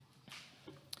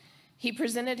He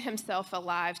presented himself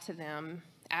alive to them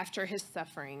after his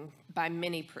suffering by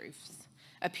many proofs,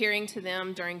 appearing to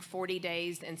them during 40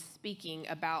 days and speaking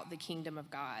about the kingdom of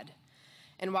God.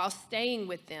 And while staying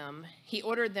with them, he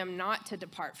ordered them not to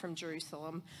depart from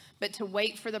Jerusalem, but to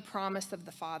wait for the promise of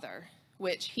the Father,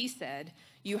 which he said,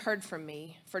 "You heard from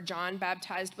me, for John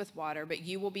baptized with water, but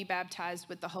you will be baptized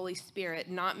with the Holy Spirit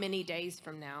not many days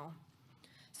from now."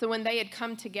 So when they had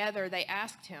come together, they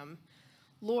asked him,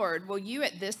 "Lord, will you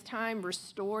at this time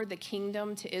restore the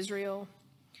kingdom to Israel?"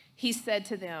 He said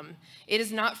to them, "It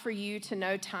is not for you to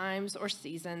know times or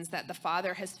seasons that the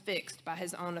Father has fixed by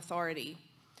his own authority.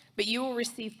 But you will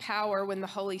receive power when the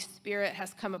Holy Spirit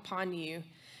has come upon you,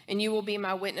 and you will be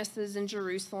my witnesses in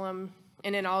Jerusalem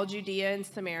and in all Judea and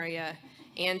Samaria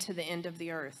and to the end of the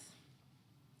earth."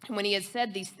 And when he had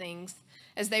said these things,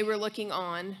 as they were looking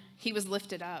on, he was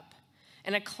lifted up,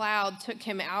 and a cloud took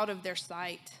him out of their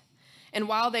sight. And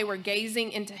while they were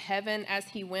gazing into heaven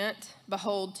as he went,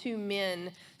 behold, two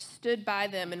men stood by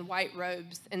them in white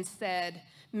robes and said,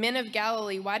 "Men of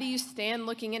Galilee, why do you stand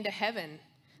looking into heaven?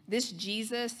 This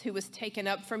Jesus who was taken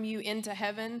up from you into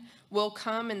heaven will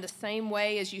come in the same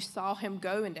way as you saw him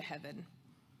go into heaven."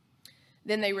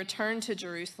 Then they returned to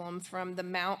Jerusalem from the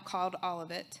mount called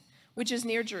Olivet, which is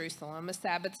near Jerusalem, a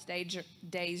Sabbath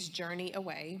day's journey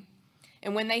away.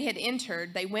 And when they had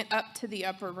entered, they went up to the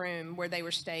upper room where they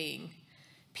were staying.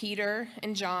 Peter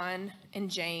and John and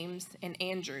James and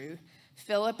Andrew,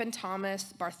 Philip and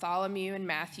Thomas, Bartholomew and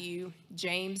Matthew,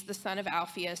 James the son of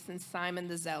Alphaeus and Simon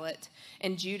the Zealot,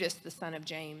 and Judas the son of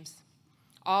James.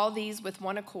 All these with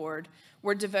one accord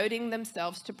were devoting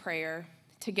themselves to prayer,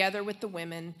 together with the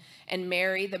women, and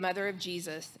Mary, the mother of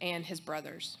Jesus, and his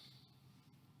brothers.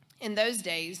 In those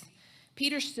days,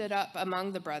 Peter stood up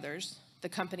among the brothers, the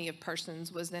company of persons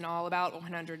was in all about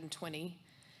 120,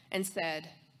 and said,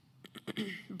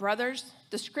 "Brothers,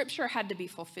 the scripture had to be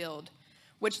fulfilled,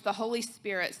 which the Holy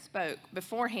Spirit spoke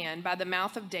beforehand by the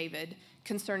mouth of David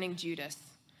concerning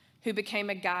Judas, who became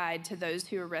a guide to those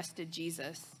who arrested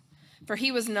Jesus. For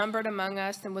he was numbered among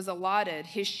us and was allotted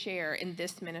his share in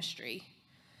this ministry.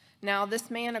 Now this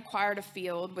man acquired a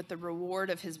field with the reward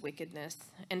of his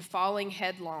wickedness, and falling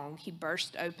headlong, he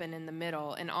burst open in the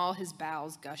middle, and all his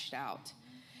bowels gushed out.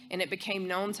 And it became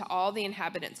known to all the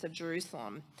inhabitants of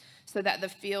Jerusalem, so that the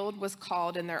field was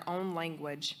called in their own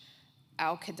language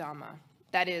Al-Kedama,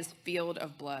 that is, field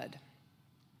of blood.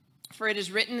 For it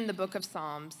is written in the book of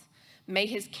Psalms, 'May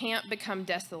his camp become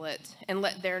desolate, and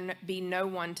let there be no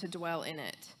one to dwell in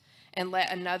it, and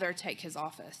let another take his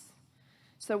office.'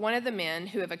 So one of the men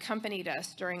who have accompanied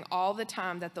us during all the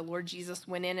time that the Lord Jesus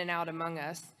went in and out among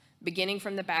us, beginning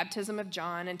from the baptism of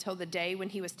John until the day when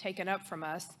he was taken up from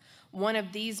us, one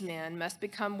of these men must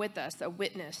become with us a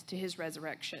witness to his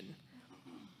resurrection."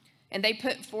 And they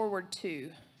put forward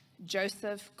two,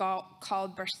 Joseph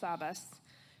called Barsabbas,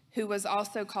 who was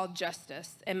also called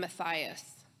Justus, and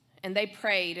Matthias. And they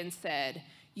prayed and said,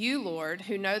 "You, Lord,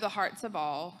 who know the hearts of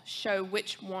all, show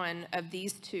which one of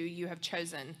these two you have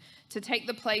chosen to take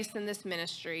the place in this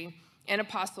ministry and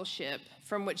apostleship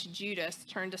from which Judas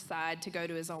turned aside to go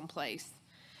to his own place."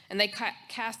 And they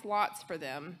cast lots for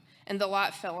them, and the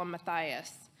lot fell on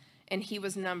Matthias, and he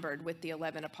was numbered with the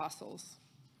 11 apostles.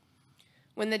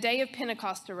 When the day of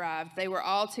Pentecost arrived, they were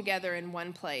all together in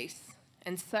one place,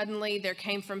 and suddenly there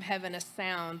came from heaven a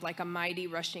sound like a mighty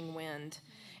rushing wind,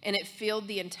 and it filled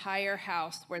the entire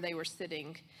house where they were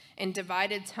sitting, and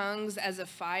divided tongues as of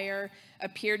fire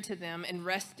appeared to them and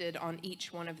rested on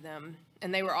each one of them.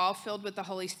 And they were all filled with the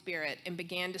Holy Spirit and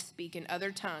began to speak in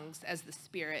other tongues as the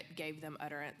Spirit gave them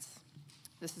utterance.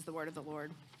 This is the word of the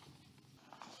Lord.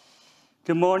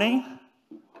 Good morning.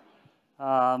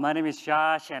 My name is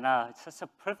Josh, and it's such a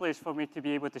privilege for me to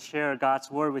be able to share God's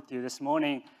word with you this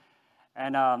morning.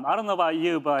 And I don't know about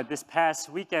you, but this past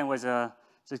weekend was a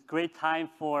great time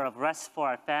for rest for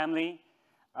our family.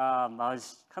 I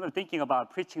was kind of thinking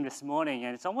about preaching this morning,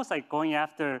 and it's almost like going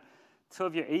after two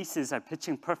of your aces are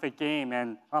pitching perfect game,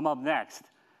 and I'm up next.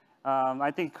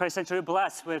 I think Christ Central is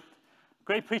blessed with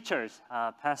great preachers,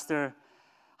 Pastor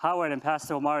Howard and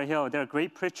Pastor Omari Hill. They're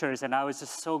great preachers, and I was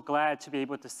just so glad to be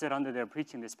able to sit under their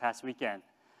preaching this past weekend.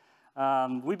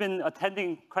 We've been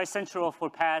attending Christ Central for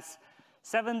past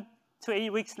 7 to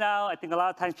 8 weeks now. I think a lot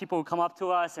of times people will come up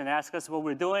to us and ask us what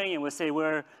we're doing, and we'll say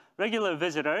we're regular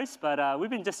visitors, but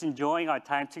we've been just enjoying our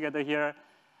time together here.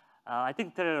 I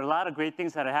think there are a lot of great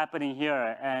things that are happening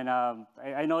here, and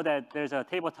I know that there's a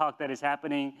table talk that is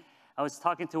happening. I was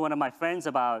talking to one of my friends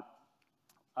about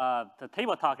the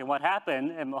table talk and what happened,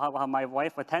 and how my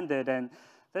wife attended, and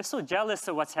they're so jealous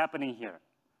of what's happening here.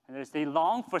 And they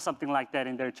long for something like that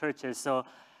in their churches. So,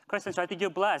 Christians, I think you're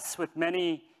blessed with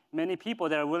many many people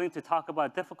that are willing to talk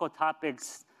about difficult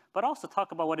topics, but also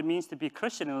talk about what it means to be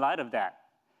Christian in light of that.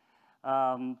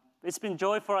 It's been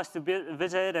joy for us to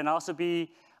visit and also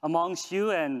be amongst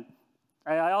you. And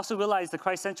I also realize the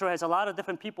Christ Central has a lot of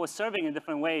different people serving in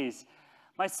different ways.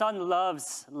 My son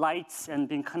loves lights and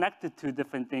being connected to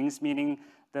different things, meaning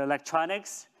the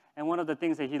electronics. And one of the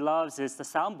things that he loves is the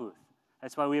sound booth.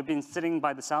 That's why we've been sitting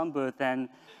by the sound booth. And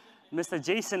Mr.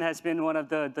 Jason has been one of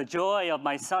the joy of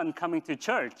my son coming to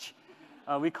church.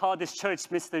 We call this church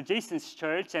Mr. Jason's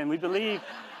church, and we believe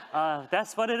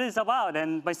that's what it is about.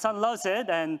 And my son loves it.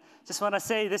 And just want to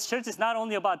say this church is not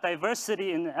only about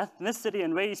diversity in ethnicity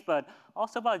and race, but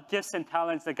also about gifts and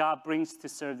talents that God brings to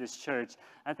serve this church.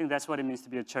 I think that's what it means to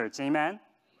be a church. Amen?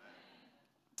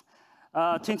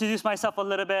 To introduce myself a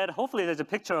little bit, hopefully there's a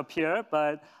picture up here,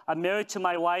 but I'm married to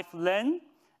my wife, Lynn,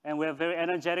 and we have a very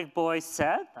energetic boy,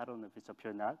 Seth. I don't know if it's up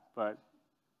here or not, but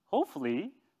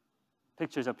hopefully,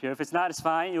 picture's up here. If it's not, it's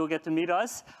fine. You'll get to meet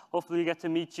us. Hopefully, we get to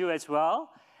meet you as well.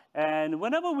 And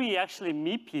whenever we actually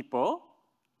meet people,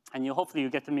 and hopefully you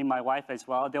get to meet my wife as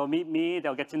well, they'll meet me,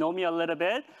 they'll get to know me a little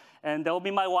bit, and they'll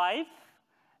meet my wife,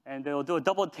 and they'll do a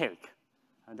double take.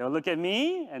 And they'll look at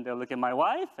me, and they'll look at my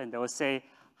wife, and they'll say,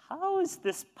 how is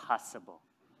this possible?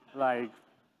 Like,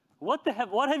 what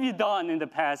have you done in the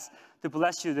past to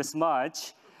bless you this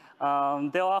much?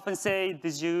 They'll often say,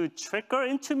 did you trick her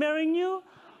into marrying you?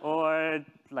 Or,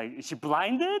 like, is she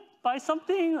blinded by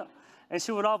something? And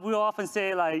we'll often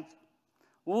say, like,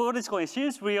 what is going on? She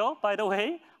is real, by the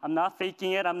way. I'm not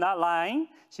faking it. I'm not lying.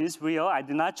 She is real. I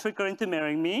did not trick her into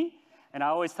marrying me. And I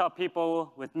always tell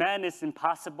people, with men, it's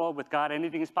impossible. With God,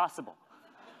 anything is possible.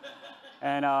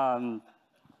 And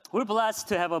we're blessed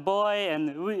to have a boy,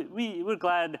 and we're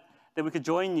glad that we could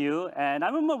join you. And I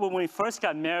remember when we first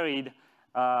got married,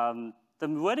 the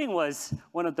wedding was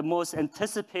one of the most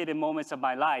anticipated moments of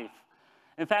my life.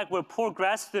 In fact, we're poor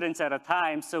grad students at a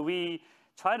time, so we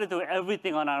tried to do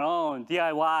everything on our own,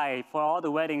 DIY, for all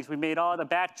the weddings. We made all the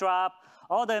backdrop,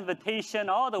 all the invitation,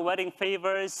 all the wedding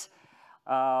favors.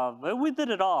 But we did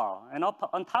it all. And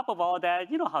on top of all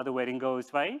that, you know how the wedding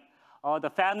goes, right? All the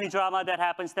family drama that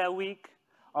happens that week,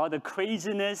 all the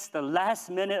craziness, the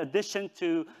last-minute addition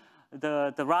to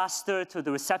the roster, to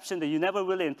the reception that you never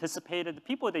really anticipated, the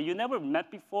people that you never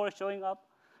met before showing up,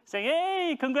 saying,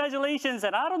 hey, congratulations,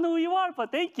 and I don't know who you are,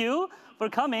 but thank you for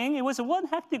coming. It was one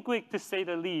hectic week, to say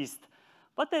the least.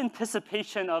 But the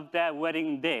anticipation of that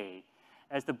wedding day,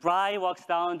 as the bride walks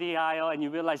down the aisle and you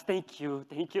realize, thank you,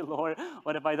 Lord.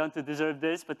 What have I done to deserve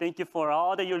this? But thank you for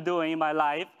all that you're doing in my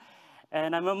life.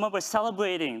 And I remember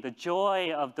celebrating the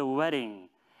joy of the wedding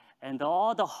and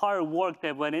all the hard work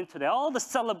that went into that, all the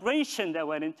celebration that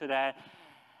went into that.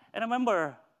 And I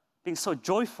remember being so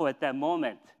joyful at that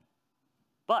moment.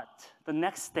 But the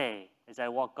next day, as I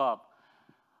woke up,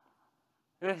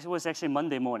 it was actually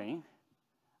Monday morning,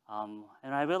 and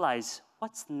I realized,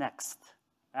 what's next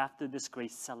after this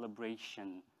great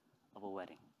celebration of a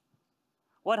wedding?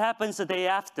 What happens the day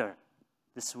after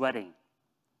this wedding?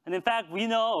 And in fact, we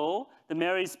know the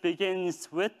marriage begins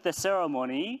with the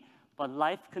ceremony, but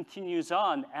life continues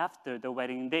on after the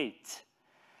wedding date.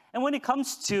 And when it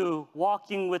comes to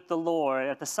walking with the Lord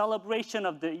at the celebration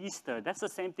of the Easter, that's the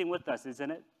same thing with us,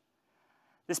 isn't it?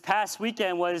 This past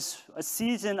weekend was a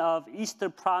season of Easter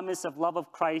promise of love of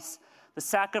Christ, the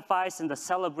sacrifice and the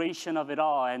celebration of it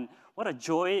all. And what a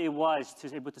joy it was to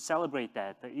be able to celebrate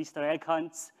that. The Easter egg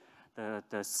hunts,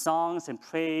 the songs and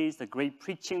praise, the great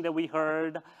preaching that we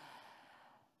heard.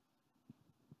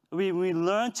 We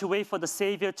learned to wait for the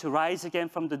Savior to rise again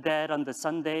from the dead on the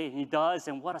Sunday. He does,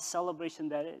 and what a celebration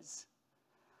that is.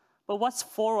 But what's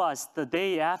for us the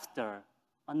day after,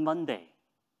 on Monday?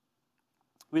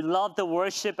 We love the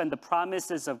worship and the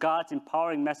promises of God's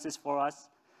empowering message for us.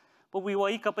 But we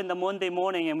wake up in the Monday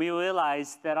morning and we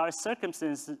realize that our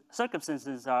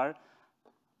circumstances are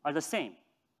the same.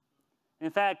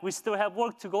 In fact, we still have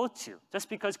work to go to. Just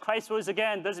because Christ rose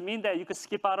again doesn't mean that you could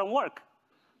skip out on work.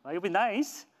 Well, it would be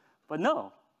nice. But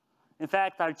no. In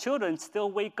fact, our children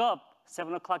still wake up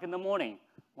 7 o'clock in the morning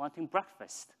wanting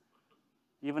breakfast,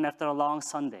 even after a long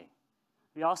Sunday.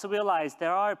 We also realize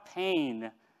there are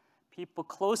pain. People,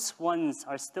 close ones,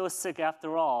 are still sick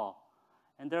after all.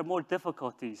 And there are more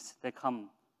difficulties that come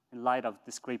in light of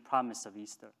this great promise of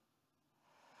Easter.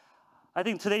 I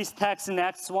think today's text in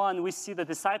Acts 1, we see the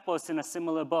disciples in a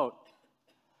similar boat.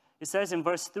 It says in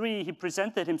verse 3,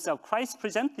 Christ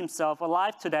presented himself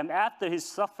alive to them after his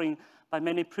suffering by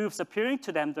many proofs, appearing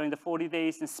to them during the 40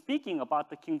 days and speaking about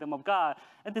the kingdom of God.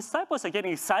 And disciples are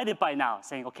getting excited by now,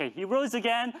 saying, okay, he rose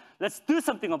again, let's do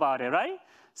something about it, right?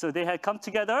 So they had come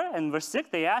together, and verse 6,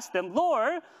 they asked them,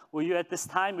 Lord, will you at this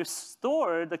time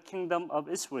restore the kingdom of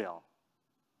Israel?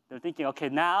 They're thinking, okay,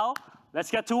 now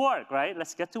let's get to work, right?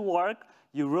 Let's get to work.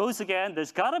 You rose again.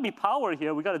 There's got to be power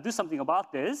here. We got to do something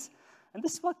about this. And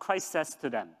this is what Christ says to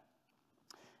them.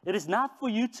 It is not for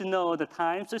you to know the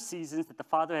times or seasons that the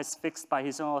Father has fixed by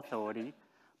his own authority,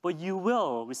 but you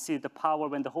will receive the power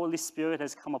when the Holy Spirit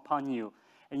has come upon you,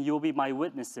 and you will be my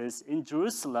witnesses in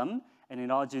Jerusalem and in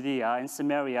all Judea and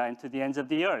Samaria and to the ends of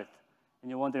the earth.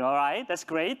 And you're wondering, all right, that's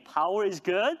great. Power is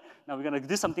good. Now we're going to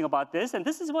do something about this. And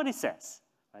this is what he says,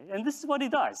 right? And this is what he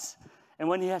does. And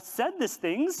when he had said these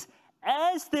things,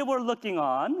 as they were looking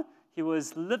on, he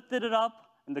was lifted up,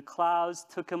 and the clouds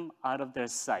took him out of their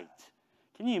sight.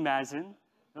 Can you imagine?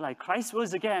 We're like, Christ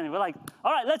rose again. We're like,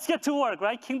 all right, let's get to work,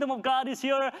 right? Kingdom of God is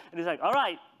here. And he's like, all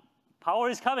right, power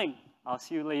is coming. I'll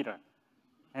see you later.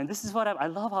 And this is what I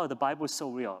love how the Bible is so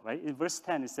real, right? In verse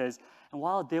 10, it says, and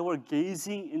while they were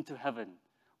gazing into heaven,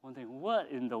 wondering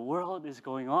what in the world is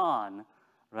going on,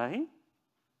 right?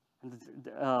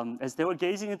 And as they were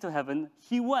gazing into heaven,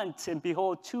 he went, and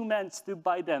behold, two men stood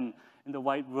by them in the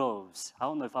white robes. I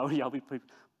don't know if y'all be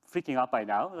freaking out by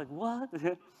now. Like, what?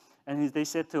 And they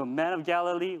said to him, Man of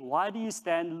Galilee, why do you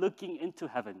stand looking into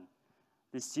heaven?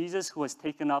 This Jesus who was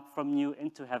taken up from you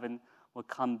into heaven will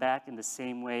come back in the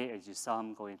same way as you saw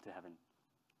him go into heaven.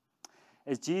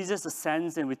 As Jesus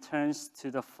ascends and returns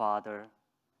to the Father,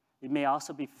 it may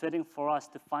also be fitting for us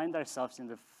to find ourselves in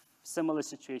the similar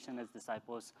situation as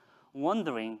disciples,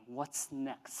 wondering what's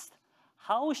next.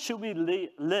 How should we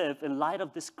live in light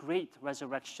of this great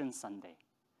Resurrection Sunday?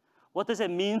 What does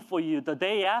it mean for you the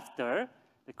day after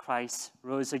that Christ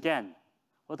rose again?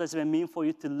 What does it mean for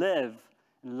you to live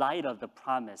in light of the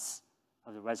promise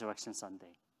of the Resurrection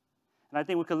Sunday? And I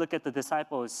think we could look at the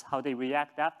disciples, how they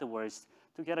react afterwards,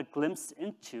 to get a glimpse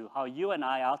into how you and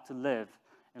I ought to live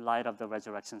in light of the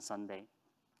Resurrection Sunday.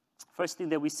 First thing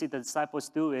that we see the disciples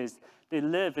do is they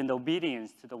live in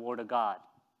obedience to the Word of God.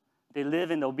 They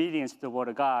live in obedience to the Word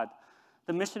of God.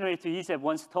 The missionary to Egypt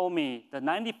once told me that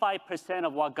 95%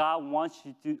 of what God wants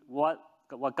you to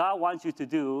what God wants you to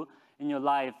do in your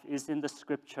life is in the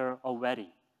Scripture already.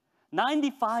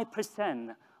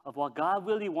 95% of what God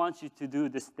really wants you to do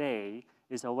this day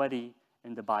is already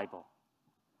in the Bible.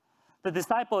 The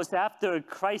disciples, after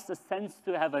Christ ascends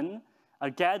to heaven, are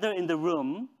gathered in the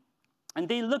room, and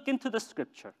they look into the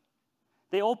Scripture.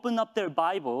 They open up their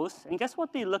Bibles, and guess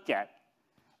what they look at?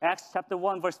 Acts chapter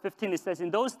 1, verse 15, it says, in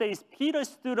those days, Peter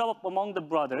stood up among the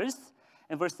brothers.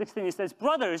 And verse 16, it says,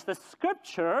 brothers, the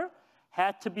Scripture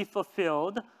had to be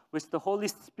fulfilled, which the Holy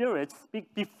Spirit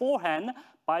speak beforehand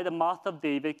by the mouth of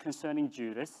David concerning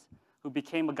Judas, who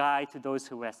became a guide to those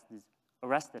who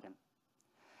arrested him.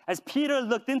 As Peter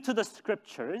looked into the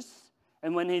Scriptures,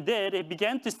 and when he did, he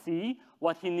began to see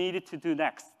what he needed to do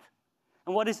next.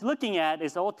 And what he's looking at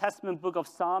is the Old Testament book of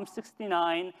Psalm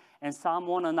 69 and Psalm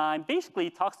 109. Basically,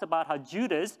 it talks about how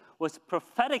Judas was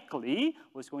prophetically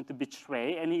going to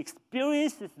betray, and he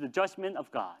experiences the judgment of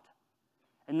God.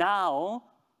 And now,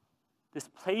 this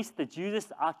place that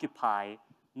Judas occupied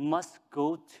must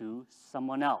go to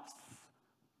someone else.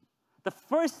 The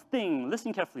first thing,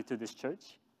 listen carefully to this,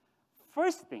 church.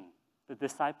 First thing the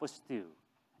disciples do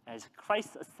as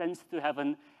Christ ascends to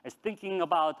heaven, as thinking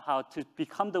about how to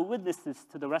become the witnesses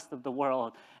to the rest of the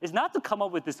world, is not to come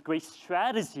up with this great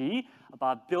strategy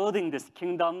about building this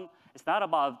kingdom. It's not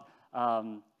about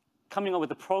coming up with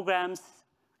the programs,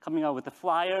 coming up with the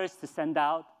flyers to send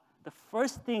out. The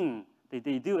first thing that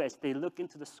they do as they look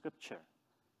into the Scripture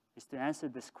is to answer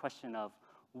this question of,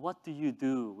 what do you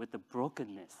do with the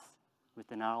brokenness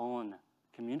within our own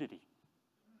community?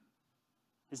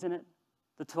 Isn't it?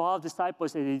 The 12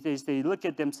 disciples, they look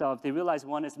at themselves, they realize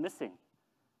one is missing.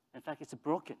 In fact, it's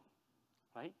broken,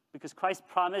 right? Because Christ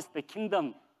promised the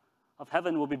kingdom of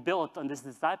heaven will be built on these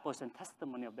disciples and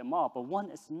testimony of them all, but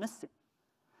one is missing.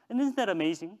 And isn't that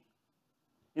amazing?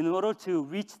 In order to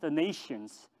reach the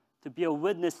nations, to be a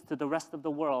witness to the rest of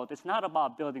the world, it's not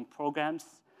about building programs,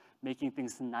 making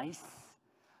things nice,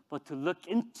 but to look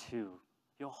into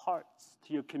your hearts,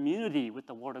 to your community with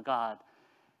the Word of God,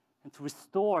 and to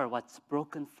restore what's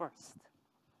broken first.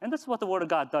 And that's what the Word of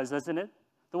God does, doesn't it?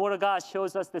 The Word of God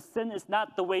shows us that sin is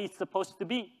not the way it's supposed to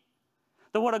be.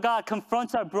 The Word of God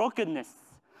confronts our brokenness.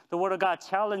 The Word of God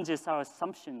challenges our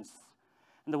assumptions.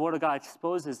 And the Word of God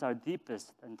exposes our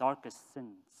deepest and darkest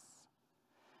sins.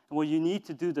 And what you need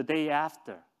to do the day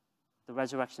after the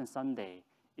Resurrection Sunday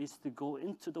is to go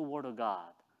into the Word of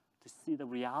God to see the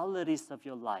realities of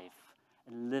your life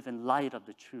and live in light of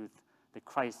the truth that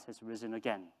Christ has risen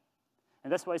again.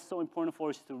 And that's why it's so important for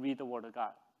us to read the Word of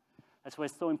God. That's why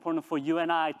it's so important for you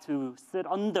and I to sit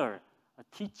under a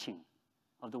teaching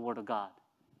of the Word of God.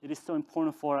 It is so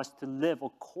important for us to live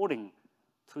according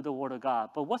to the Word of God.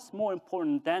 But what's more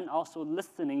important than also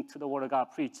listening to the Word of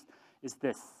God preached is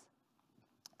this.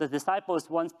 The disciples,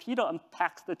 once Peter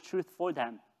unpacks the truth for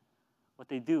them, what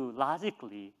they do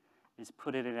logically is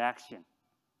put it in action.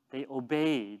 They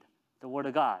obeyed the Word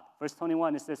of God. Verse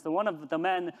 21, it says, "So one of the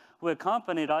men who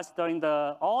accompanied us during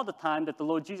all the time that the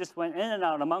Lord Jesus went in and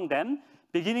out among them,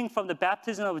 beginning from the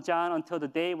baptism of John until the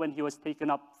day when he was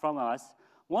taken up from us,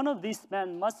 one of these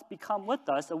men must become with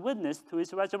us a witness to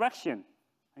his resurrection."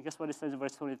 And guess what it says in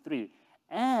verse 23?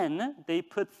 "And they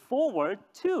put forward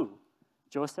two,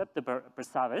 Joseph the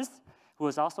Barsabbas, who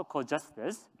was also called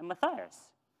Justus, and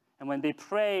Matthias. And when they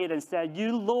prayed and said,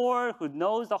 'You, Lord, who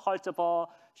knows the hearts of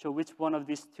all, show which one of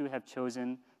these two have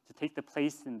chosen to take the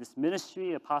place in this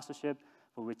ministry, apostleship,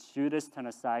 for which Judas turned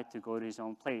aside to go to his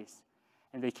own place.'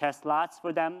 And they cast lots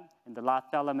for them, and the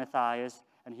lot fell on Matthias,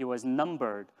 and he was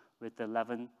numbered with the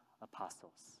 11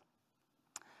 apostles."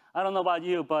 I don't know about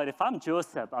you, but if I'm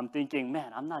Joseph, I'm thinking,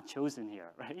 man, I'm not chosen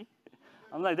here, right?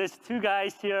 I'm like, there's two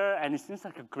guys here, and it seems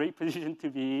like a great position to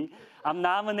be. I'm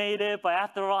nominated, but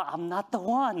after all, I'm not the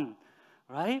one,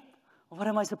 right? What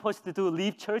am I supposed to do,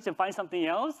 leave church and find something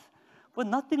else? But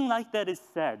nothing like that is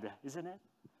said, isn't it?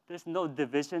 There's no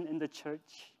division in the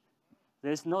church.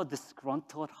 There's no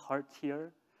disgruntled heart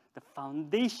here. The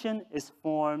foundation is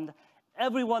formed.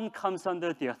 Everyone comes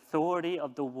under the authority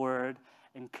of the word,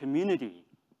 and community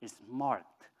is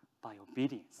marked by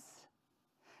obedience.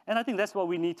 And I think that's what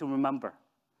we need to remember.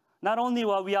 Not only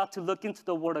are we out to look into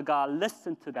the Word of God,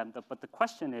 listen to them, but the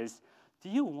question is, do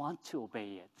you want to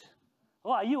obey it?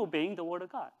 Or are you obeying the Word of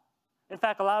God? In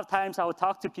fact, a lot of times I will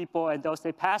talk to people and they'll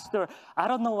say, "Pastor, I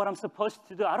don't know what I'm supposed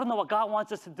to do. I don't know what God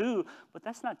wants us to do." But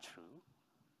that's not true.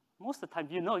 Most of the time,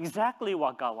 you know exactly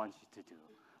what God wants you to do,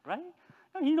 right?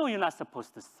 You know you're not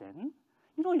supposed to sin.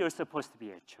 You know you're supposed to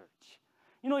be at church.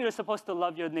 You know you're supposed to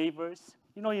love your neighbors.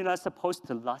 You know you're not supposed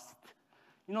to lust.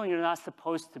 You know you're not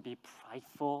supposed to be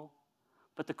prideful.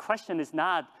 But the question is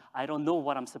not, I don't know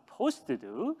what I'm supposed to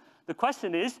do. The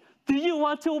question is, do you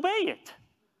want to obey it?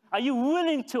 Are you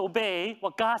willing to obey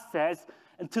what God says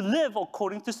and to live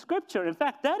according to Scripture? In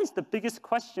fact, that is the biggest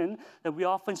question that we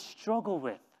often struggle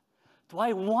with. Do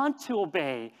I want to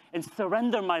obey and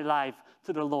surrender my life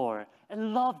to the Lord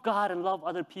and love God and love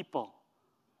other people?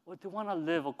 Or do I want to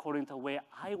live according to the way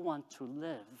I want to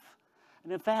live?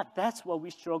 And in fact, that's what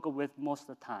we struggle with most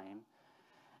of the time.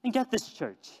 And get this,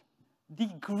 church, the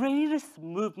greatest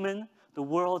movement the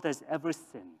world has ever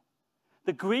seen,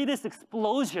 the greatest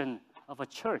explosion of a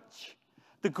church,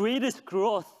 the greatest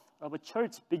growth of a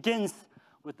church begins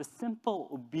with the simple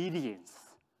obedience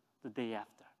the day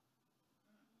after.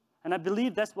 And I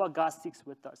believe that's what God seeks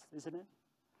with us, isn't it?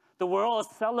 The world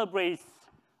celebrates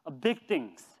big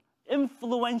things,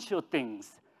 influential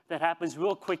things that happens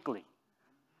real quickly.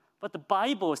 But the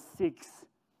Bible seeks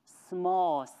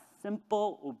small,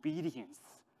 simple obedience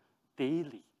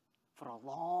daily for a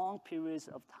long periods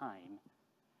of time.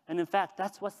 And in fact,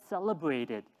 that's what's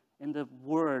celebrated in the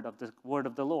word of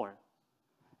the Lord.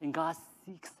 And God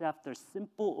seeks after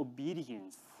simple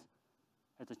obedience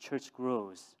as the church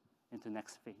grows into the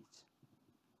next phase.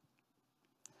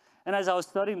 And as I was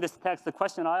studying this text, the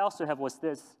question I also have was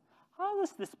this: how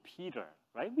is this Peter,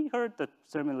 right? We heard the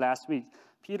sermon last week.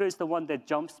 Peter is the one that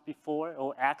jumps before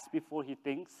or acts before he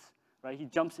thinks, right? He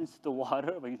jumps into the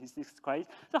water when he sees Christ.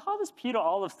 So how does Peter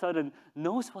all of a sudden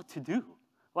knows what to do?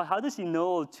 Well, how does he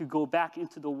know to go back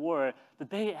into the war the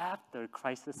day after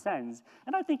Christ ascends?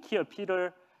 And I think here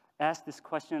Peter asked this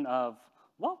question of,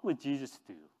 what would Jesus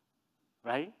do,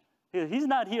 right? He's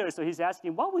not here, so he's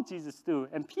asking, what would Jesus do?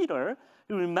 And Peter,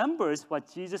 he remembers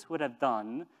what Jesus would have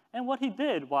done and what he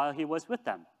did while he was with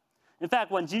them. In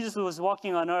fact, when Jesus was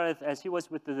walking on earth as he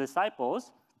was with the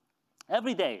disciples,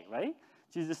 every day, right?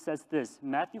 Jesus says this,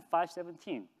 Matthew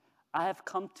 5:17, "I have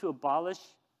come to abolish,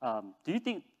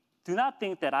 do not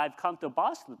think that I've come to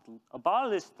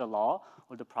abolish the law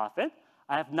or the prophet.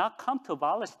 I have not come to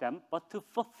abolish them, but to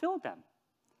fulfill them."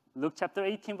 Luke chapter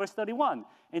 18, verse 31.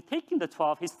 "And taking the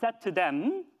 12, he said to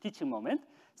them," teaching moment,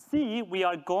 "See, we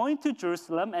are going to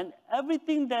Jerusalem, and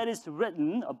everything that is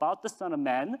written about the Son of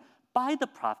Man by the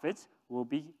prophets will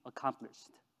be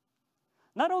accomplished."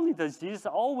 Not only does Jesus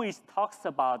always talks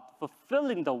about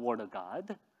fulfilling the word of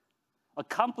God,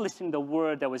 accomplishing the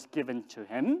word that was given to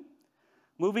him,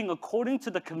 moving according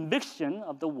to the conviction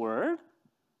of the word,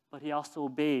 but he also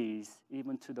obeys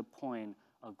even to the point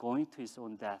of going to his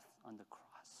own death on the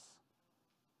cross.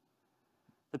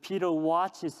 The Peter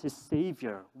watches his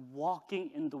Savior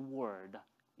walking in the Word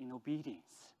in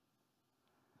obedience.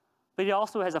 But he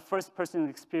also has a first-person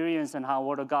experience on how the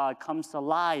Word of God comes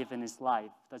alive in his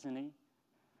life, doesn't he?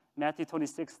 Matthew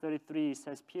 26:33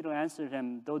 says, Peter answered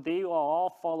him, though they will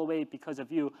all fall away because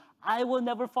of you, I will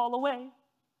never fall away.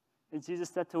 And Jesus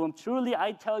said to him, truly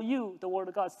I tell you, the Word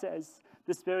of God says,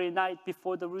 this very night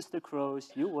before the rooster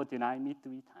crows, you will deny me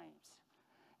 3 times.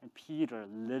 And Peter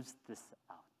lives this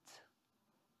out.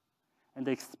 And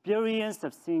the experience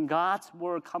of seeing God's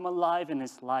Word come alive in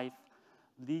his life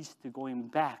leads to going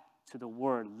back to the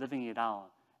Word, living it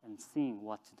out, and seeing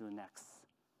what to do next.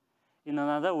 In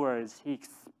other words, he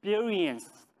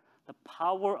experienced the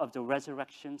power of the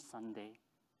Resurrection Sunday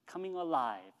coming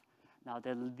alive. Now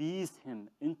that leads him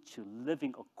into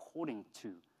living according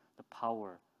to the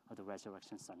power of the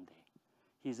Resurrection Sunday.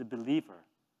 He's a believer.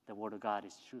 The Word of God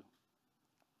is true.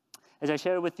 As I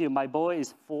share with you, my boy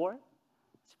is 4.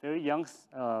 He's a very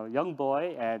young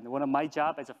boy, and one of my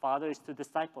job as a father is to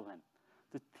disciple him,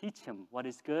 to teach him what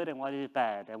is good and what is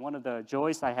bad. And one of the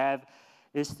joys I have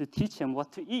is to teach him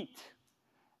what to eat.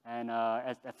 And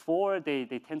at 4,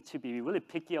 they tend to be really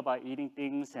picky about eating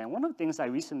things. And one of the things I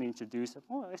recently introduced,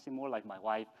 actually more like my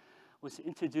wife, was to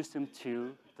introduce him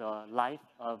to the life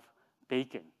of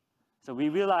bacon. So we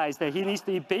realized that he needs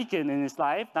to eat bacon in his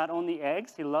life, not only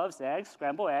eggs. He loves eggs,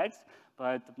 scrambled eggs.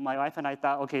 But my wife and I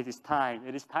thought, okay, it is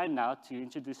time now to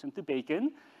introduce him to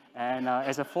bacon. And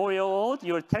as a 4-year-old,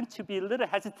 you tend to be a little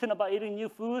hesitant about eating new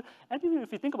food. And even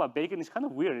if you think about bacon, it's kind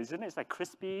of weird, isn't it? It's like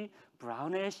crispy,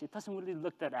 brownish. It doesn't really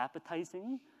look that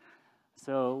appetizing.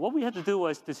 So what we had to do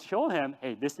was to show him,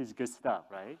 hey, this is good stuff,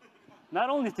 right? Not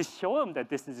only to show him that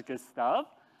this is good stuff,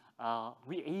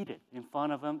 we ate it in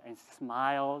front of him and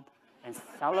smiled and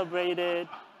celebrated.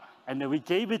 And then we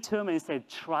gave it to him and said,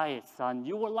 try it, son.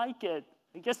 You will like it.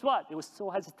 And guess what? It was so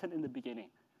hesitant in the beginning.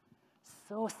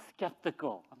 So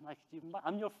skeptical. I'm like,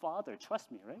 I'm your father,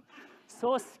 trust me, right?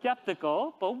 So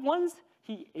skeptical, but once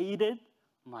he ate it,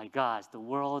 my gosh, the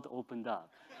world opened up,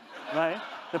 right?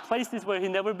 The places where he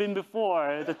never been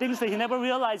before, the things that he never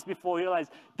realized before, he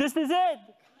realized, this is it.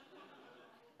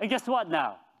 And guess what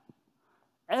now?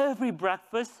 Every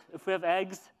breakfast, if we have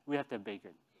eggs, we have to have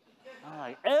bacon.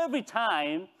 Every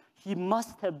time, he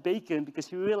must have bacon because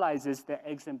he realizes that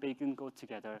eggs and bacon go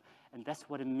together, and that's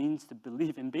what it means to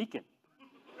believe in bacon.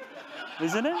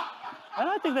 Isn't it? And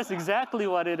I think that's exactly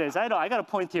what it is. I know, I got a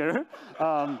point here.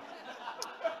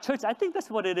 Church, I think that's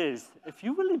what it is. If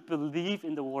you really believe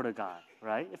in the Word of God,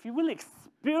 right? If you really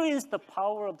experience the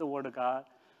power of the Word of God,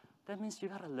 that means you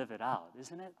got to live it out,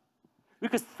 isn't it? We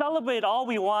could celebrate all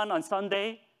we want on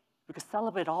Sunday. We could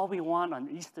celebrate all we want on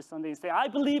Easter Sunday and say, I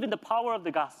believe in the power of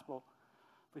the gospel.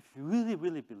 But if you really,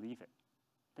 really believe it,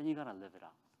 then you got to live it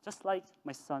out. Just like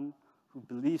my son who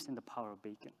believes in the power of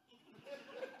bacon.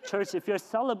 Church, if you're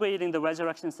celebrating the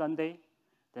Resurrection Sunday,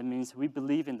 that means we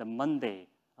believe in the Monday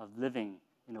of living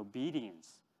in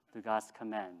obedience to God's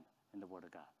command in the Word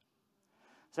of God.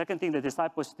 Second thing the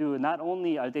disciples do, not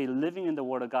only are they living in the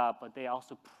Word of God, but they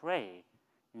also pray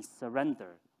and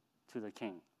surrender to the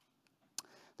King.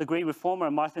 The great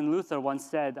reformer Martin Luther once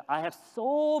said, I have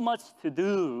so much to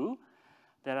do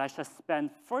that I shall spend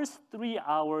first 3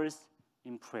 hours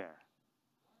in prayer.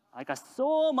 I got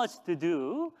so much to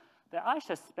do that I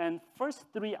shall spend first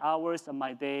 3 hours of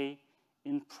my day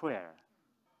in prayer.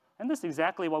 And that's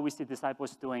exactly what we see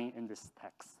disciples doing in this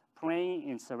text, praying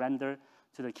in surrender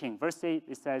to the King. Verse 8,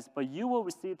 it says, but you will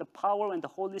receive the power and the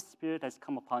Holy Spirit has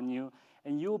come upon you,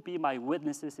 and you will be my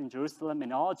witnesses in Jerusalem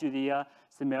and all Judea,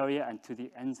 Samaria, and to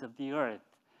the ends of the earth.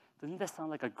 Doesn't that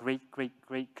sound like a great, great,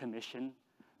 great commission?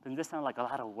 Doesn't that sound like a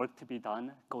lot of work to be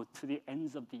done? Go to the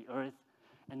ends of the earth.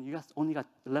 And you guys only got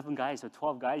 11 guys or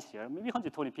 12 guys here, maybe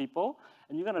 120 people,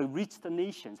 and you're going to reach the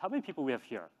nations. How many people we have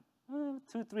here?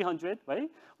 200, 300, right?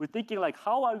 We're thinking like,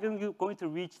 how are we going to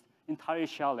reach entire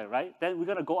Charlotte, right? Then we're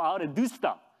going to go out and do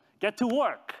stuff, get to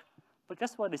work. But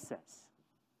guess what it says?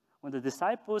 When the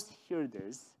disciples hear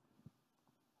this,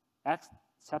 Acts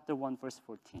chapter 1, verse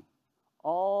 14,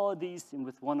 all these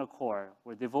with one accord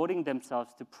were devoting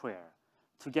themselves to prayer,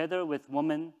 together with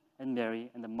women and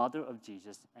Mary and the mother of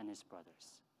Jesus and his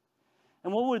brothers.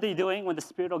 And what were they doing when the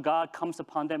Spirit of God comes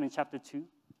upon them in chapter 2?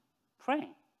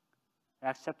 Praying.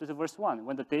 Acts chapter 2, verse 1.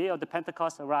 When the day of the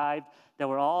Pentecost arrived, they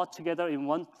were all together in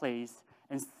one place,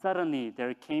 and suddenly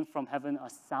there came from heaven a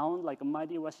sound like a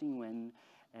mighty rushing wind,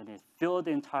 and it filled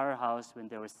the entire house when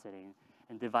they were sitting,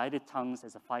 and divided tongues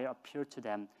as a fire appeared to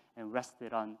them and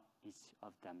rested on each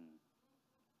of them.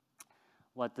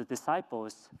 What the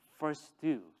disciples first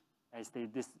do as they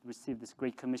receive this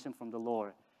great commission from the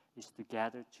Lord is to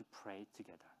gather to pray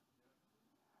together.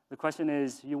 The question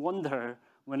is, you wonder,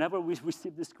 whenever we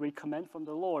receive this great command from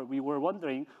the Lord, we were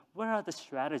wondering, where are the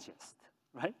strategists,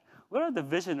 right? Where are the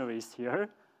visionaries here?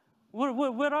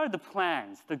 Where are the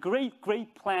plans, the great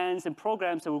plans and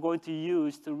programs that we're going to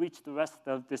use to reach the rest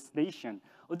of this nation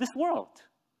or this world,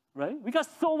 right? We got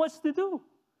so much to do.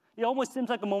 It almost seems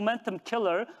like a momentum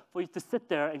killer for you to sit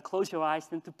there and close your eyes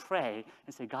and to pray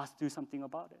and say, God, do something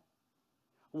about it.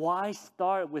 Why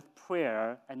start with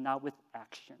prayer and not with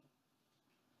action?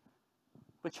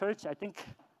 But church, I think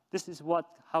this is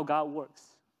how God works.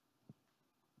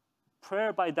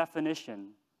 Prayer, by definition,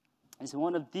 is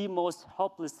one of the most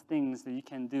helpless things that you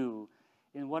can do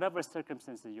in whatever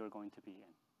circumstances you're going to be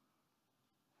in.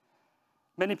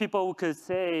 Many people could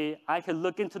say, I could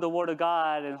look into the Word of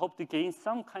God and hope to gain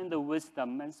some kind of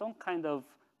wisdom and some kind of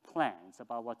plans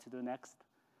about what to do next.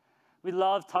 We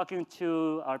love talking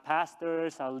to our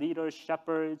pastors, our leaders,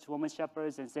 shepherds, women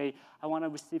shepherds, and say, I want to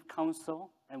receive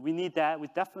counsel. And we need that. We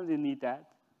definitely need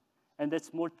that. And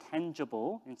that's more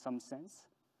tangible in some sense.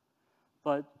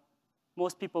 But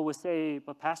most people would say,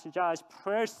 but Pastor Josh,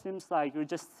 prayer seems like you're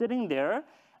just sitting there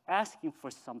asking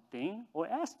for something or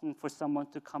asking for someone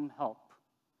to come help.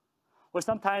 Or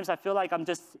sometimes I feel like I'm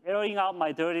just airing out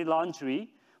my dirty laundry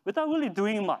without really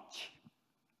doing much.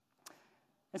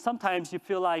 And sometimes you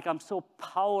feel like I'm so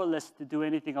powerless to do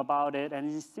anything about it, and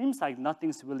it seems like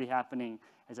nothing's really happening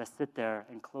as I sit there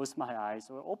and close my eyes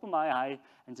or open my eye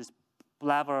and just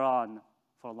blabber on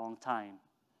for a long time.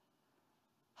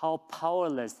 How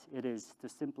powerless it is to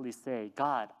simply say,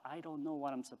 God, I don't know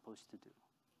what I'm supposed to do.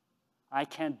 I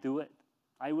can't do it.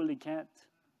 I really can't.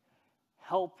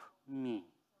 Help me.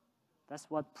 That's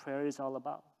what prayer is all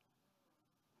about.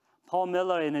 Paul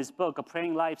Miller, in his book, A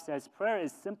Praying Life, says prayer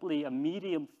is simply a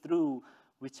medium through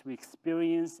which we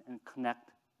experience and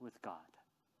connect with God.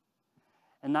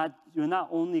 And you're not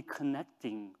only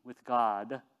connecting with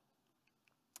God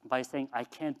by saying, I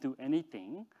can't do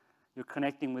anything. You're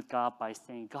connecting with God by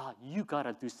saying, God, you got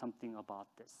to do something about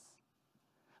this.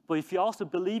 But if you also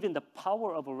believe in the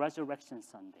power of a Resurrection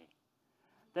Sunday,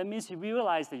 that means you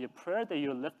realize that your prayer that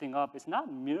you're lifting up is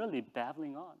not merely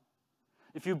babbling on.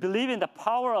 If you believe in the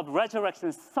power of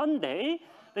Resurrection Sunday,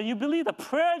 then you believe the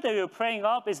prayer that you're praying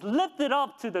up is lifted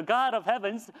up to the God of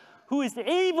heavens who is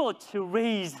able to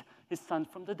raise his Son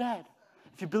from the dead.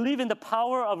 If you believe in the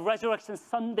power of Resurrection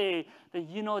Sunday, then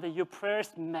you know that your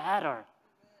prayers matter.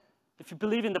 If you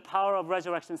believe in the power of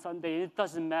Resurrection Sunday, it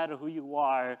doesn't matter who you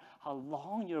are, how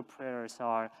long your prayers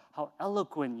are, how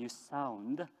eloquent you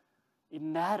sound. It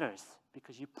matters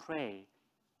because you pray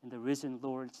in the risen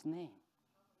Lord's name.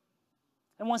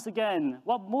 And once again,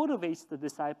 what motivates the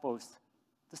disciples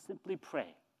to simply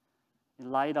pray in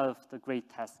light of the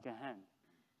great task at hand?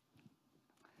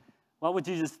 What would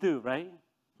Jesus do, right?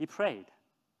 He prayed.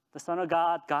 The Son of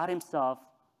God, God himself,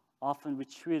 often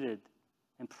retreated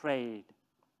and prayed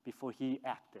before he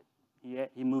acted.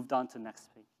 He moved on to the next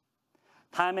phase.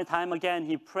 Time and time again,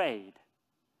 he prayed.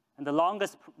 And the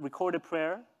longest recorded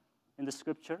prayer in the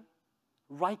scripture,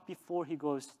 right before he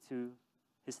goes to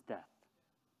his death,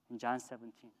 in John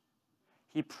 17.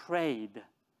 He prayed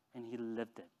and he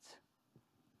lived it.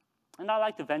 And I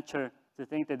like to venture to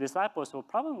think the disciples were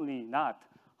probably not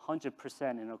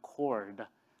 100% in accord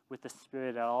with the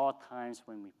Spirit at all times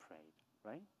when we prayed,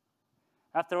 right?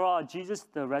 After all, Jesus,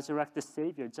 the resurrected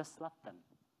Savior, just left them.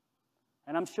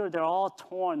 And I'm sure they're all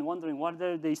torn, wondering what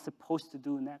are they supposed to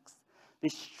do next. They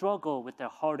struggle with their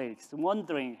heartaches,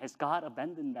 wondering, has God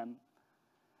abandoned them?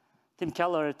 Tim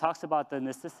Keller talks about the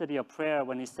necessity of prayer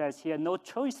when he says he had no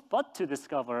choice but to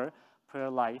discover prayer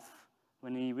life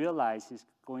when he realized he's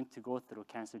going to go through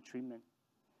cancer treatment.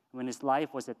 When his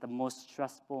life was at the most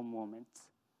stressful moments,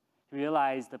 he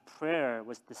realized that prayer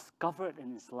was discovered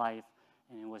in his life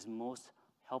and it was most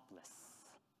helpless.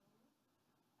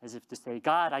 As if to say,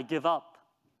 God, I give up.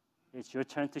 It's your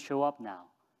turn to show up now.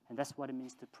 And that's what it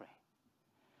means to pray.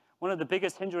 One of the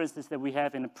biggest hindrances that we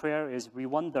have in prayer is we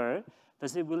wonder,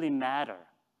 does it really matter?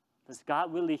 Does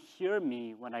God really hear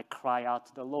me when I cry out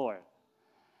to the Lord?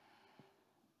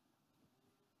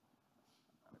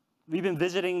 We've been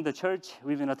visiting the church,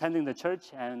 we've been attending the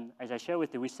church, and as I share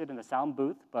with you, we sit in the sound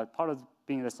booth, but part of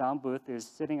being in the sound booth is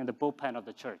sitting in the bullpen of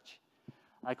the church.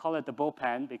 I call it the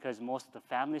bullpen because most of the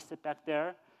families sit back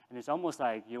there, and it's almost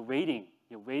like you're waiting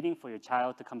for your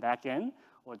child to come back in,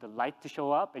 or the light to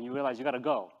show up, and you realize you gotta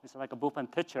go. It's like a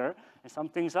bullpen pitcher, and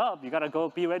something's up, you gotta go,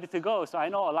 be ready to go. So I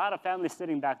know a lot of families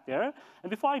sitting back there. And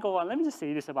before I go on, let me just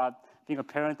say this about being a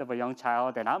parent of a young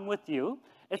child, and I'm with you.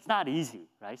 It's not easy,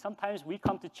 right? Sometimes we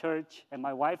come to church, and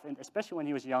my wife, and especially when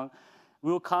he was young,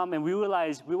 we will come and we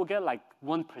realize we will get like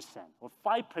 1% or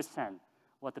 5%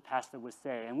 what the pastor would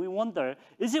say. And we wonder,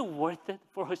 is it worth it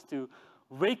for us to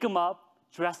wake them up,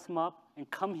 dress them up, and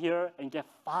come here and get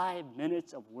 5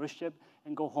 minutes of worship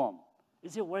and go home?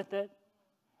 Is it worth it?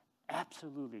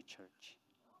 Absolutely, church.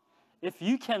 If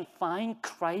you can find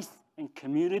Christ and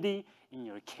community in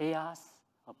your chaos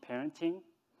of parenting,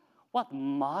 what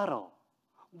model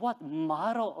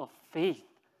of faith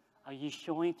are you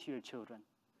showing to your children?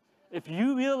 If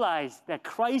you realize that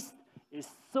Christ is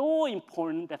so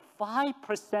important, that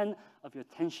 5% of your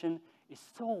attention is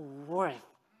so worth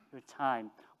your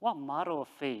time, what model of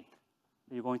faith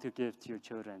are you going to give to your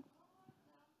children?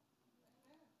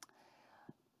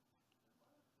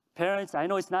 Parents, I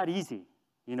know it's not easy,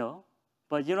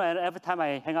 but every time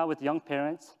I hang out with young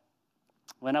parents,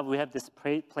 whenever we have this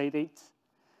play dates,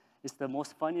 it's the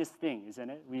most funniest thing, isn't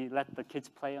it? We let the kids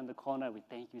play on the corner. We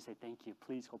say, thank you,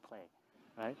 please go play,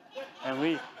 right? And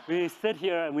we sit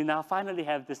here and we now finally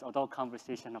have this adult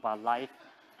conversation about life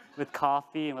with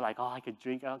coffee. And we're like, oh, I could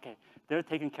drink. Okay, they're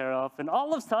taken care of. And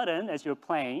all of a sudden, as you're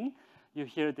playing, you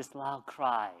hear this loud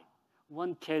cry.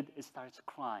 One kid starts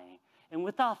crying. And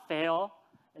without fail,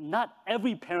 not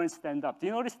every parent stands up. Do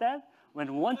you notice that?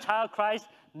 When one child cries,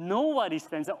 nobody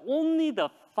stands up. Only the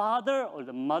father or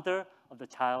the mother of the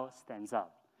child stands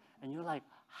up. And you're like,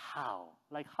 how?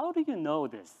 Like, how do you know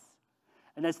this?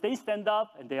 And as they stand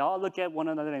up and they all look at one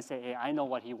another and say, hey, I know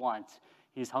what he wants.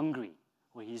 He's hungry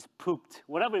or he's pooped,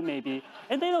 whatever it may be.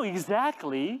 And they know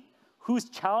exactly whose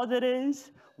child it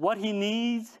is, what he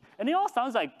needs. And it all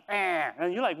sounds like, eh.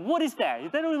 And you're like, what is that?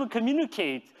 They don't even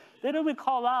communicate. They don't even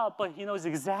call out, but he knows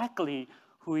exactly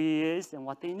who he is and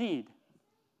what they need.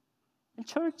 In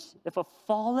church, if a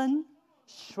fallen,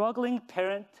 struggling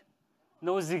parent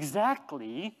knows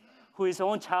exactly who his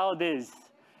own child is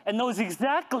and knows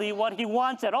exactly what he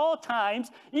wants at all times,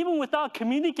 even without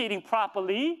communicating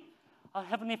properly, our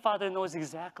Heavenly Father knows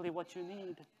exactly what you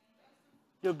need.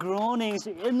 Your groanings,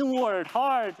 inward,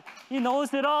 heart, He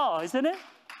knows it all, isn't it?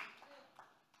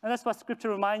 And that's what Scripture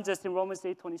reminds us in Romans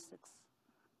 8:26.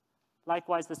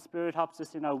 Likewise, the Spirit helps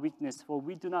us in our weakness, for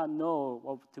we do not know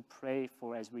what to pray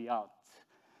for as we ought.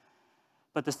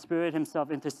 But the Spirit Himself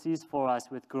intercedes for us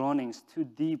with groanings too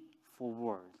deep for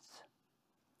words.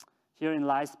 Herein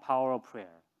lies power of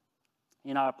prayer.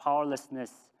 In our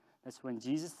powerlessness, that's when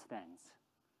Jesus stands.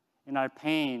 In our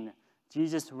pain,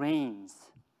 Jesus reigns.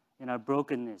 In our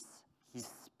brokenness, He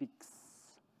speaks.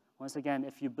 Once again,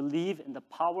 if you believe in the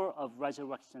power of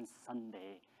Resurrection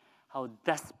Sunday, how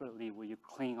desperately will you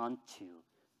cling on to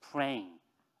praying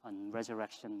on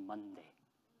Resurrection Monday?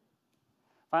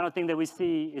 Final thing that we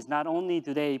see is not only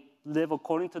do they live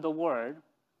according to the Word,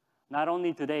 not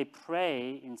only do they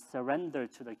pray in surrender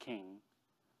to the King,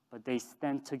 but they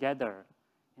stand together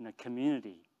in a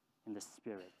community in the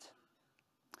Spirit.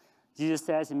 Jesus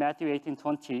says in Matthew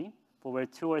 18:20, for where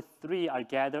 2 or 3 are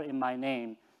gathered in my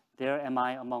name, there am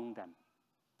I among them.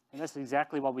 And that's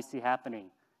exactly what we see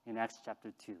happening in Acts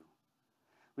chapter 2.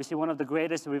 We see one of the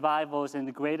greatest revivals and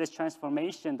the greatest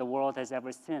transformation the world has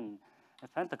ever seen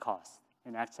at Pentecost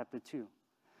in Acts chapter 2.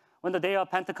 When the day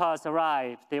of Pentecost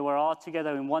arrived, they were all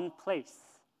together in one place.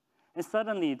 And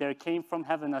suddenly there came from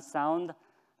heaven a sound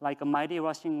like a mighty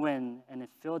rushing wind, and it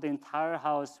filled the entire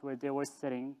house where they were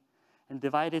sitting, and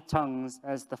divided tongues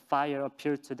as the fire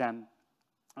appeared to them,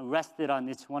 and rested on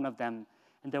each one of them.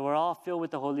 And they were all filled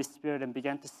with the Holy Spirit and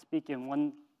began to speak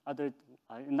in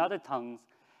other tongues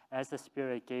as the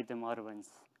Spirit gave them utterance.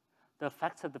 The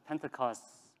effects of the Pentecost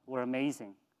were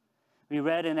amazing. We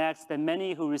read in Acts that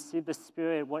many who received the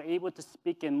Spirit were able to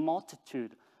speak in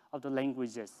multitude of the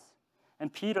languages.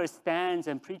 And Peter stands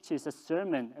and preaches a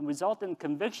sermon and results in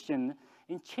conviction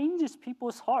and changes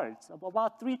people's hearts of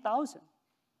about 3,000.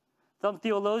 Some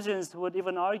theologians would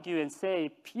even argue and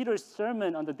say Peter's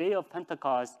sermon on the day of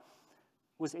Pentecost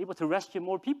was able to rescue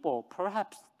more people,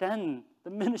 perhaps than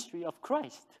the ministry of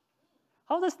Christ.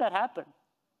 How does that happen?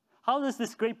 How does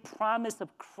this great promise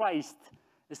of Christ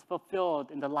is fulfilled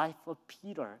in the life of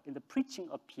Peter, in the preaching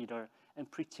of Peter and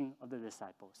preaching of the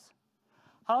disciples?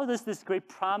 How does this great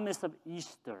promise of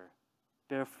Easter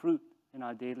bear fruit in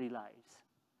our daily lives?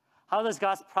 How does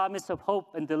God's promise of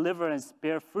hope and deliverance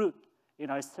bear fruit in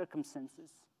our circumstances?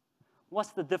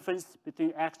 What's the difference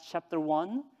between Acts chapter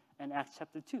 1 and Acts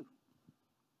chapter 2?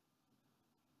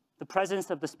 The presence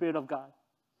of the Spirit of God.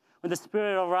 When the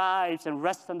Spirit arrives and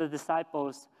rests on the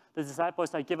disciples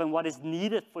are given what is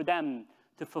needed for them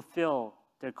to fulfill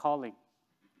their calling.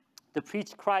 To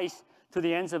preach Christ to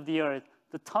the ends of the earth,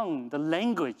 the tongue, the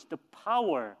language, the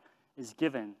power is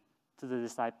given to the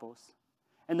disciples.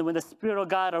 And when the Spirit of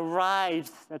God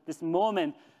arrives at this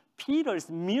moment, Peter's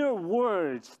mere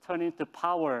words turn into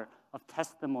power of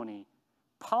testimony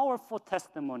powerful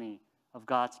testimony of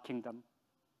God's kingdom.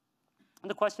 And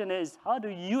the question is, how do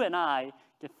you and I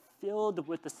get filled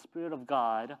with the Spirit of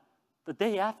God the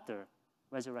day after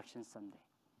Resurrection Sunday?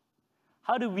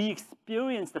 How do we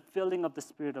experience the filling of the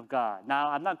Spirit of God? Now,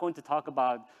 I'm not going to talk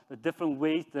about the different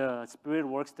ways the Spirit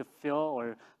works to fill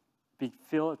or be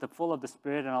filled, the full of the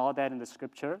Spirit and all that in the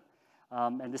Scripture.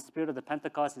 And the Spirit of the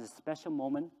Pentecost is a special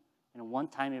moment and a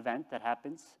one-time event that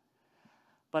happens.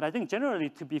 But I think generally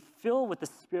to be filled with the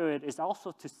Spirit is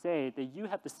also to say that you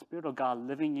have the Spirit of God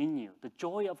living in you, the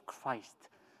joy of Christ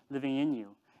living in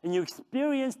you. And you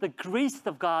experience the grace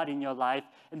of God in your life,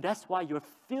 and that's why you're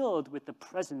filled with the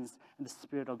presence and the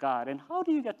Spirit of God. And how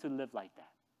do you get to live like that?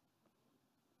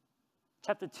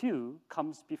 Chapter 2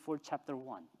 comes before chapter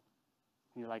 1.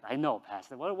 You're like, I know,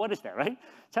 Pastor. What is that, right?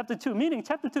 Chapter 2, meaning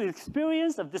chapter 2, the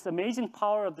experience of this amazing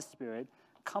power of the Spirit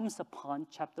comes upon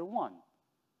chapter 1.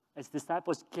 As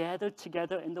disciples gather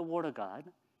together in the Word of God,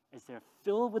 as they're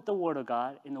filled with the Word of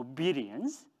God in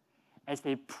obedience, as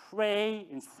they pray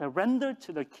and surrender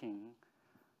to the King,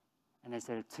 and as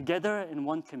they're together in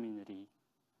one community,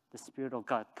 the Spirit of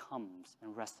God comes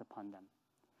and rests upon them.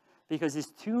 Because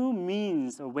these two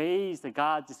means or ways that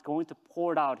God is going to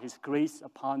pour out His grace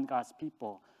upon God's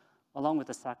people, along with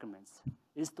the sacraments,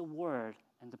 is the Word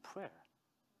and the prayer.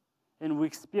 And we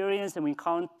experience and we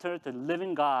encounter the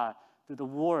living God through the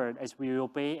Word as we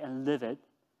obey and live it,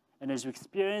 and as we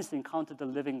experience and encounter the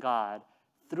living God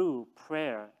through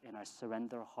prayer in our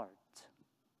surrender heart.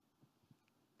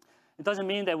 It doesn't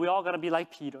mean that we're all going to be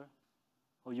like Peter,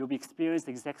 or you'll be experiencing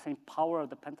the exact same power of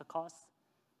the Pentecost.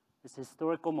 It's a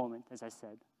historical moment, as I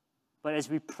said. But as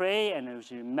we pray and as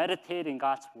we meditate in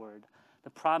God's Word, the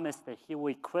promise that He will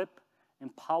equip,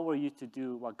 empower you to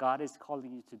do what God is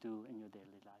calling you to do in your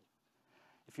daily life.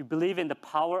 If you believe in the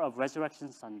power of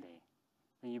Resurrection Sunday,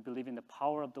 then you believe in the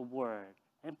power of the Word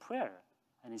and prayer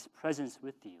and His presence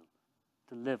with you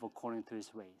to live according to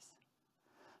His ways.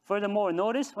 Furthermore,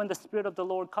 notice when the Spirit of the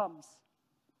Lord comes,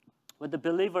 when the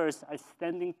believers are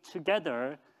standing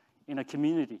together in a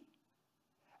community,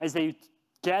 as they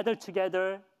gathered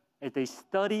together, as they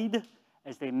studied,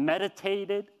 as they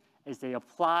meditated, as they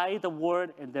applied the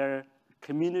Word in their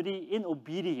community in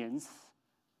obedience,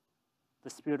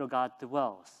 the Spirit of God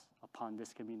dwells upon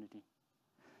this community.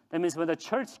 That means when the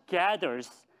church gathers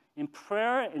in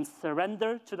prayer and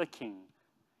surrender to the King,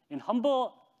 in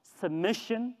humble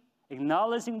submission,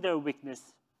 acknowledging their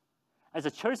weakness, as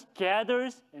the church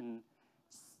gathers in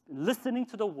listening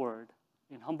to the Word,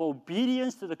 in humble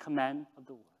obedience to the command of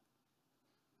the Word,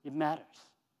 it matters.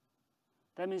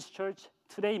 That means, church,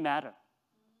 today matter.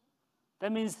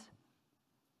 That means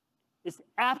it's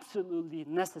absolutely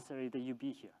necessary that you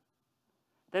be here.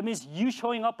 That means you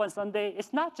showing up on Sunday,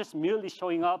 it's not just merely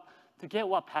showing up to get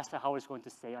what Pastor Howard is going to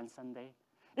say on Sunday.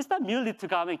 It's not merely to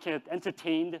come and get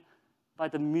entertained by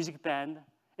the music band.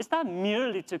 It's not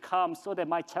merely to come so that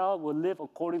my child will live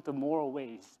according to moral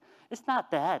ways. It's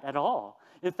not that at all.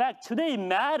 In fact, today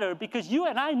matters because you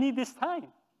and I need this time.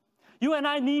 You and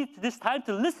I need this time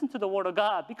to listen to the Word of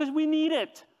God because we need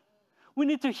it. We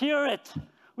need to hear it.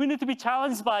 We need to be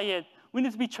challenged by it. We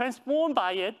need to be transformed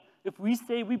by it if we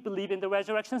say we believe in the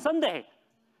Resurrection Sunday.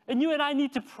 And you and I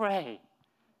need to pray.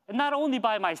 And not only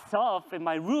by myself in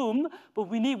my room, but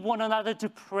we need one another to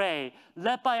pray,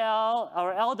 led by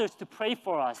our elders to pray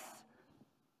for us,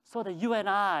 so that you and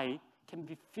I can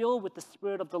be filled with the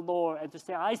Spirit of the Lord and to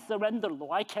say, I surrender,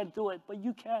 Lord, I can't do it, but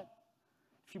you can.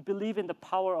 If you believe in the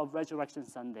power of Resurrection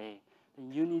Sunday,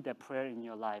 then you need that prayer in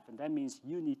your life, and that means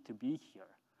you need to be here.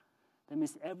 That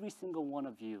means every single one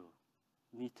of you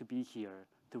need to be here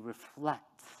to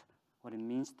reflect what it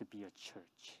means to be a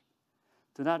church.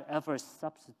 Do not ever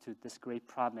substitute this great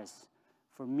promise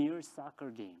for mere soccer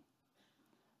game.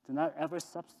 Do not ever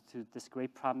substitute this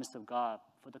great promise of God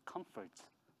for the comfort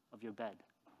of your bed.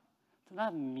 Do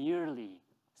not merely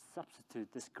substitute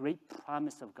this great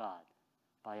promise of God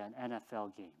by an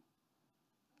NFL game.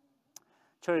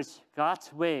 Church,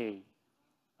 God's way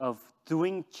of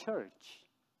doing church,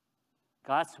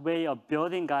 God's way of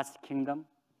building God's kingdom,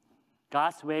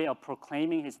 God's way of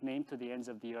proclaiming His name to the ends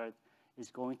of the earth is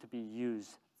going to be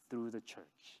used through the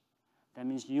church. That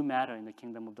means you matter in the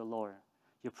kingdom of the Lord.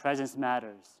 Your presence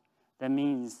matters. That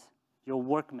means your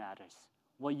work matters.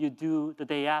 What you do the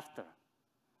day after.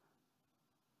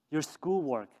 Your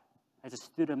schoolwork as a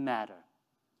student matter.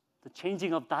 The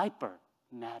changing of diaper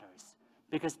matters.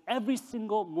 Because every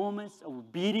single moment of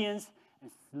obedience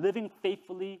and living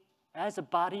faithfully as a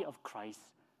body of Christ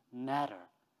matter.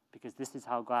 Because this is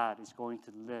how God is going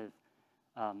to live,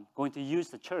 going to use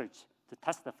the church to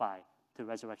testify to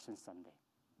Resurrection Sunday.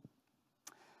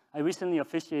 I recently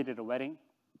officiated a wedding,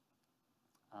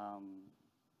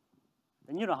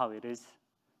 then you know how it is.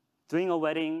 Doing a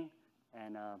wedding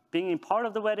and being part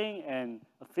of the wedding and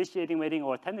officiating wedding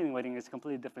or attending the wedding is a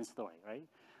completely different story, right?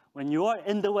 When you are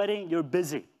in the wedding, you're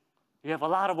busy. You have a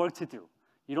lot of work to do.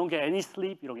 You don't get any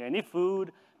sleep. You don't get any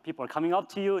food. People are coming up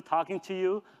to you, talking to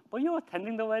you. But you're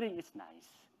attending the wedding. It's nice.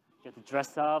 You get to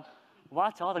dress up,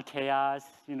 watch all the chaos,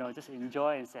 just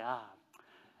enjoy and say,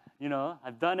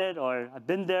 I've done it, or I've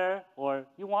been there, or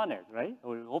you want it, right?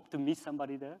 Or you hope to meet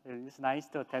somebody there. It's nice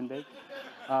to attend it.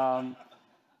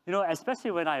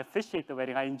 Especially when I officiate the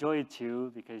wedding, I enjoy it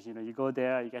too because, you go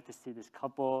there, you get to see this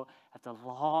couple after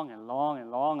long and long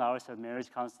and long hours of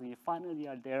marriage counseling. You finally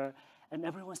are there, and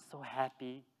everyone's so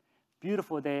happy.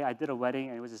 Beautiful day. I did a wedding,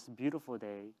 and it was just a beautiful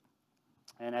day.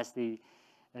 And as the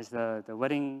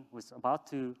wedding was about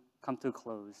to come to a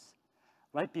close,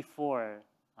 right before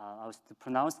I was to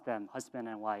pronounce them husband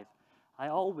and wife, I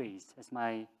always, as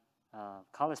my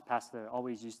college pastor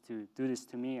always used to do this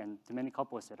to me and to many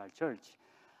couples at our church,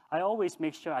 I always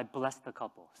make sure I bless the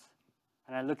couples.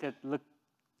 And I look at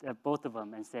both of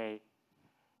them and say,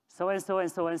 so-and-so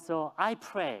and so-and-so, I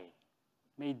pray,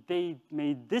 may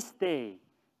this day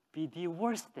be the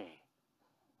worst day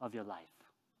of your life.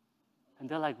 And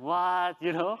they're like, what,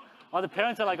 All the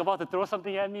parents are like about to throw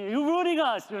something at me. You're ruining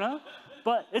us,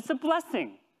 But it's a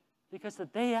blessing because the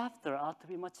day after ought to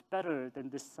be much better than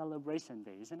this celebration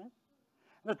day, isn't it?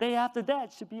 The day after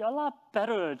that should be a lot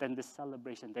better than this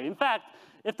celebration day. In fact,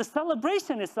 if the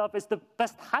celebration itself is the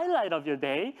best highlight of your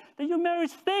day, then your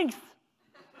marriage stinks,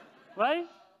 right?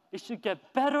 It should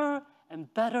get better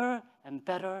and better and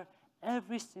better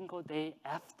every single day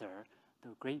after the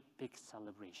great big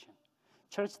celebration.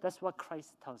 Church, that's what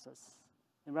Christ tells us.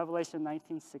 In Revelation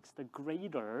 19:6, the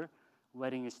greater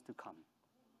wedding is to come.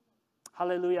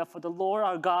 Hallelujah, for the Lord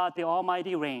our God, the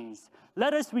Almighty reigns.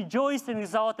 Let us rejoice and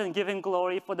exalt and give him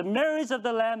glory, for the marriage of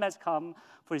the Lamb has come,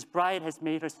 for his bride has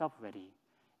made herself ready.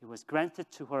 It was granted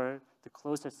to her to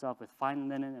clothe herself with fine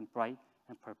linen and bright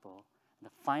and purple. And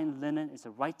the fine linen is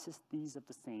the righteous deeds of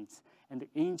the saints. And the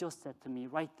angel said to me,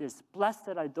 write this,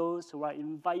 blessed are those who are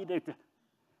invited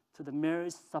to the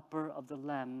marriage supper of the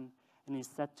Lamb. And he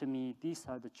said to me, these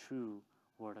are the true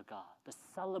word of God. The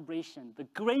celebration, the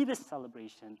greatest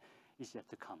celebration, is yet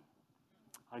to come.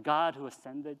 Our God who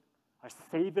ascended, our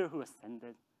Savior who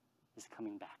ascended, is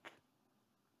coming back.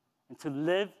 And to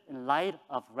live in light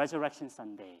of Resurrection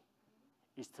Sunday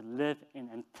is to live in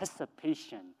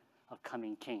anticipation of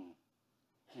coming King.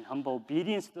 In humble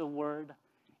obedience to the word,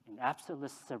 in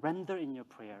absolute surrender in your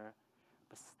prayer,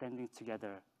 but standing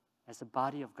together as a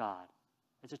body of God,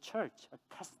 as a church,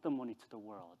 a testimony to the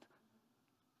world.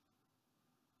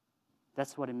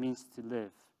 That's what it means to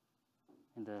live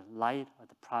in the light of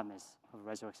the promise of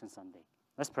Resurrection Sunday.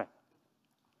 Let's pray.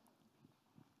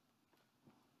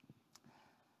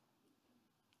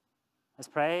 Let's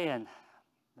pray and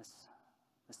let's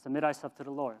submit ourselves to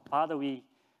the Lord. Father, we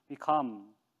come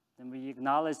and we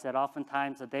acknowledge that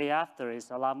oftentimes the day after is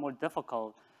a lot more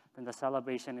difficult than the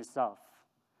celebration itself.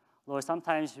 Lord,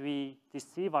 sometimes we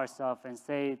deceive ourselves and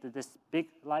say that this big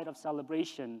light of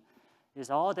celebration is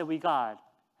all that we got,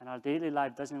 and our daily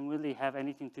life doesn't really have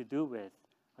anything to do with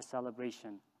a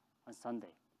celebration on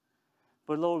Sunday.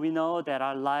 But Lord, we know that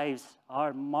our lives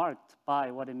are marked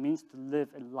by what it means to live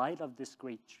in light of this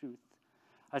great truth.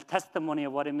 Our testimony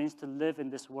of what it means to live in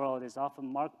this world is often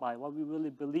marked by what we really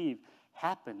believe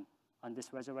happened on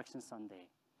this Resurrection Sunday.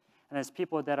 And as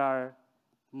people that are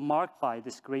marked by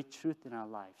this great truth in our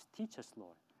lives, teach us,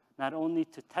 Lord, not only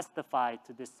to testify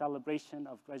to this celebration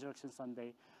of Resurrection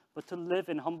Sunday, but to live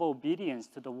in humble obedience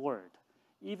to the word,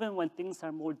 even when things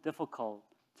are more difficult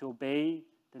to obey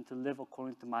than to live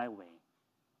according to my way.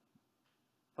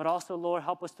 But also, Lord,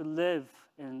 help us to live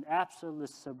in absolute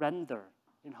surrender,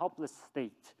 in helpless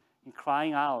state, in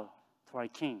crying out to our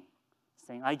King,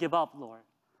 saying, I give up, Lord.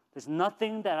 There's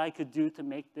nothing that I could do to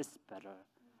make this better,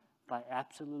 but I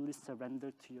absolutely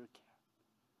surrender to your care.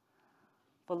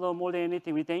 But Lord, more than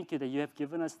anything, we thank you that you have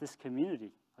given us this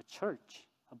community, a church,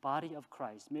 a body of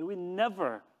Christ. May we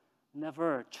never,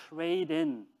 never trade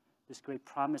in this great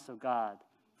promise of God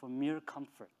for mere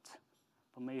comfort,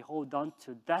 but may hold on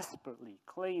to desperately,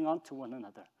 clinging on to one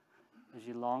another as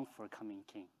you long for a coming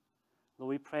King. Lord,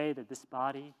 we pray that this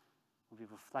body will be a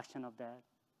reflection of that.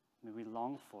 May we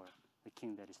long for the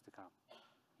King that is to come.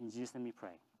 In Jesus' name we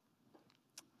pray.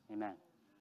 Amen.